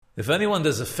If anyone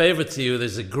does a favor to you,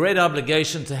 there's a great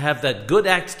obligation to have that good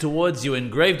act towards you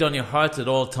engraved on your heart at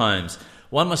all times.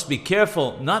 One must be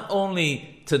careful not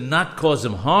only to not cause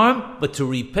him harm, but to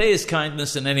repay his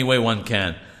kindness in any way one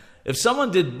can. If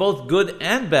someone did both good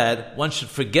and bad, one should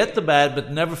forget the bad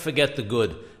but never forget the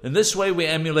good. In this way we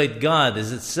emulate God,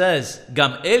 as it says,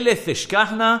 Gam ele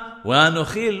tishkachna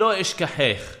ve'anochi lo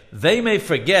ishkachech. They may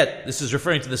forget, this is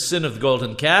referring to the sin of the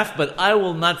golden calf, but I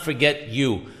will not forget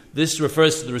you. This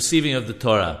refers to the receiving of the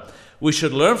Torah. We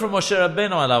should learn from Moshe Rabbeinu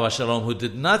alav shalom, who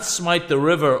did not smite the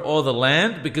river or the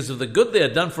land because of the good they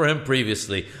had done for him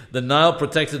previously. The Nile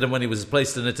protected him when he was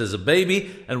placed in it as a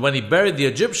baby, and when he buried the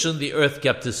Egyptian, the earth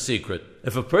kept his secret.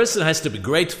 If a person has to be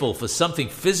grateful for something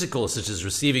physical, such as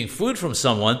receiving food from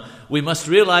someone, we must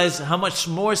realize how much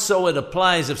more so it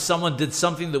applies if someone did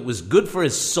something that was good for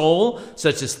his soul,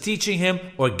 such as teaching him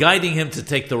or guiding him to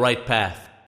take the right path.